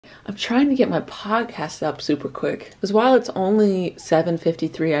I'm trying to get my podcast up super quick. Because while it's only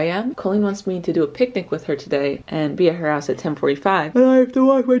 7:53 a.m., Colleen wants me to do a picnic with her today and be at her house at 10:45. And I have to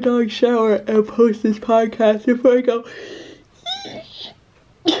walk my dog, shower, and post this podcast before I go.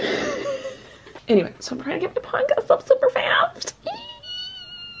 Anyway, so I'm trying to get my podcast up super fast.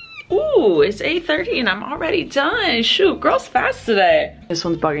 Ooh, it's 8:30 and I'm already done. Shoot, girl's fast today. This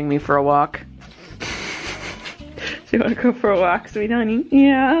one's bugging me for a walk. Do you want to go for a walk, sweet honey?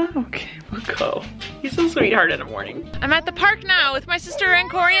 Yeah? Okay, we'll go. He's so sweetheart in the morning. I'm at the park now with my sister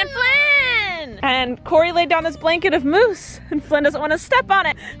and Corey and Flynn! And Corey laid down this blanket of mousse and Flynn doesn't want to step on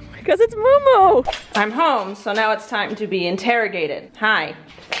it because it's moo-moo. I'm home, so now it's time to be interrogated. Hi.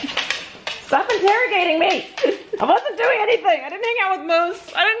 Stop interrogating me! I wasn't doing anything. I didn't hang out with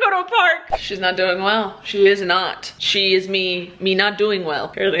Moose. I didn't go to a park. She's not doing well. She is not. She is me not doing well.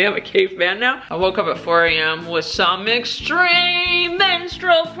 Apparently I'm a caveman now. I woke up at 4 a.m. with some extreme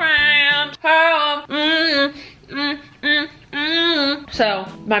menstrual cramps. So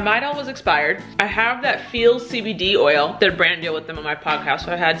my Midol was expired. I have that Feel CBD oil. Did a brand deal with them on my podcast,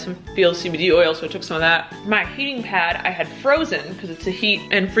 so I had some Feel CBD oil, so I took some of that. My heating pad I had frozen because it's a heat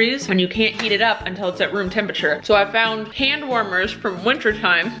and freeze and you can't heat it up until it's at room temperature. So I found hand warmers from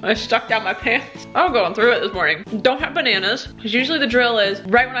wintertime. I stuck down my pants. I'm going through it this morning. Don't have bananas because usually the drill is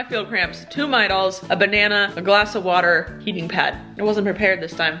right when I feel cramps, 2 Midols, a banana, a glass of water, heating pad. I wasn't prepared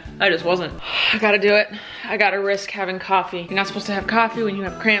this time. I just wasn't. I gotta do it. I gotta risk having coffee. You're not supposed to have coffee when you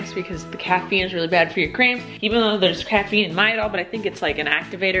have cramps because the caffeine is really bad for your cramps, even though there's caffeine in Midol, but I think it's like an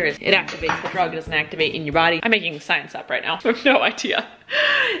activator. It activates the drug, it doesn't activate in your body. I'm making science up right now. I have no idea.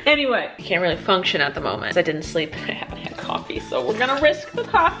 Anyway, I can't really function at the moment. I didn't sleep, I haven't had coffee, so we're gonna risk the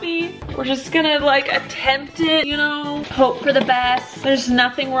coffee. We're just gonna like attempt it, you know, hope for the best. There's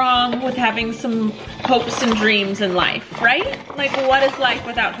nothing wrong with having some hopes and dreams in life, right? Like, what is life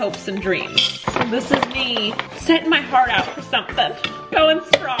without hopes and dreams? So this is me setting my heart out for something, going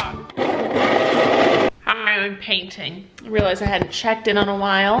strong. I'm painting. I realized I hadn't checked in on a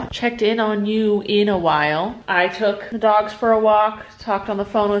while. Checked in on you in a while. I took the dogs for a walk, talked on the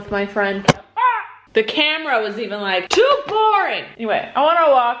phone with my friend. The camera was even like, too boring. Anyway, I went on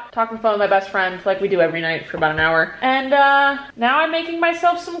a walk, talked on the phone with my best friend like we do every night for about an hour. And now I'm making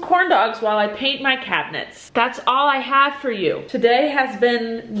myself some corn dogs while I paint my cabinets. That's all I have for you. Today has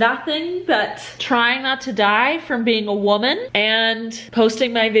been nothing but trying not to die from being a woman and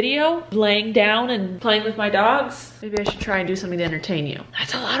posting my video, laying down and playing with my dogs. Maybe I should try and do something to entertain you.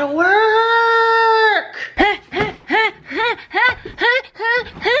 That's a lot of work.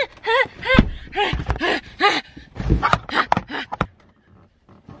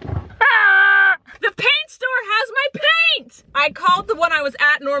 The paint store has my paint! I called the one I was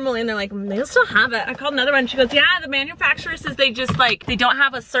at normally and they're like, they'll still have it. I called another one, she goes, yeah, the manufacturer says they just like, they don't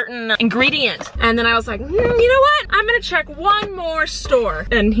have a certain ingredient. And then I was like, you know what? I'm gonna check one more store.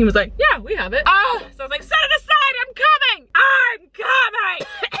 And he was like, yeah, we have it. Oh, so I was like, set it aside, I'm coming! I'm coming!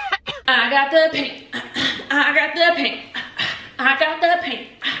 I got the paint, I got the paint, I got the paint.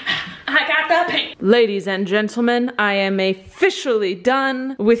 I got the paint. Ladies and gentlemen, I am officially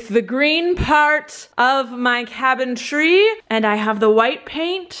done with the green part of my cabin tree, and I have the white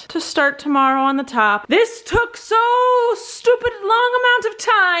paint to start tomorrow on the top. This took so stupid long amount of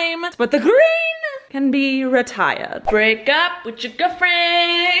time, but the green can be retired. Break up with your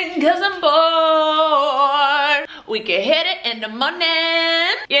girlfriend, cause I'm bored. We can hit it in the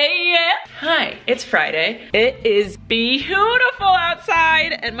morning. Yeah, yeah. Hi, it's Friday. It is beautiful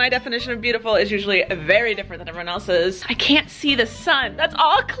outside, and my definition of beautiful is usually very different than everyone else's. I can't see the sun. That's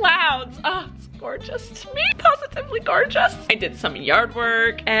all clouds. Oh, it's gorgeous to me. Positively gorgeous. I did some yard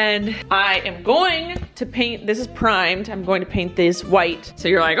work and I am going to paint, this is primed. I'm going to paint these white. So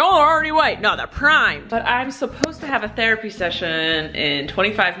you're like, oh, they're already white. No, they're primed. But I'm supposed to have a therapy session in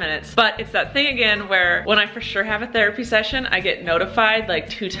 25 minutes. But it's that thing again where when I for sure have a therapy session, I get notified like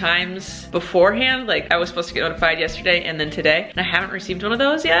 2 times beforehand. Like I was supposed to get notified yesterday and then today. And I haven't received one of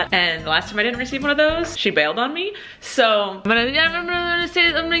those yet. And the last time I didn't receive one of those, she bailed on me. So I'm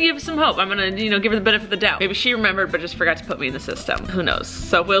gonna give some hope. I'm gonna, you know, give her the benefit of the doubt. Maybe she remembered but just forgot to put me in the system. Who knows?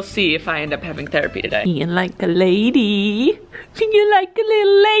 So we'll see if I end up having therapy today. You like a lady? You like a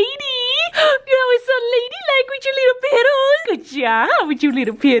little lady? You're always so ladylike with your little petals. Good job with your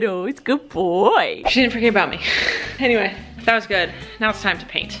little petals. Good boy. She didn't forget about me. Anyway, that was good. Now it's time to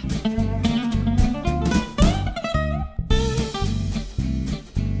paint.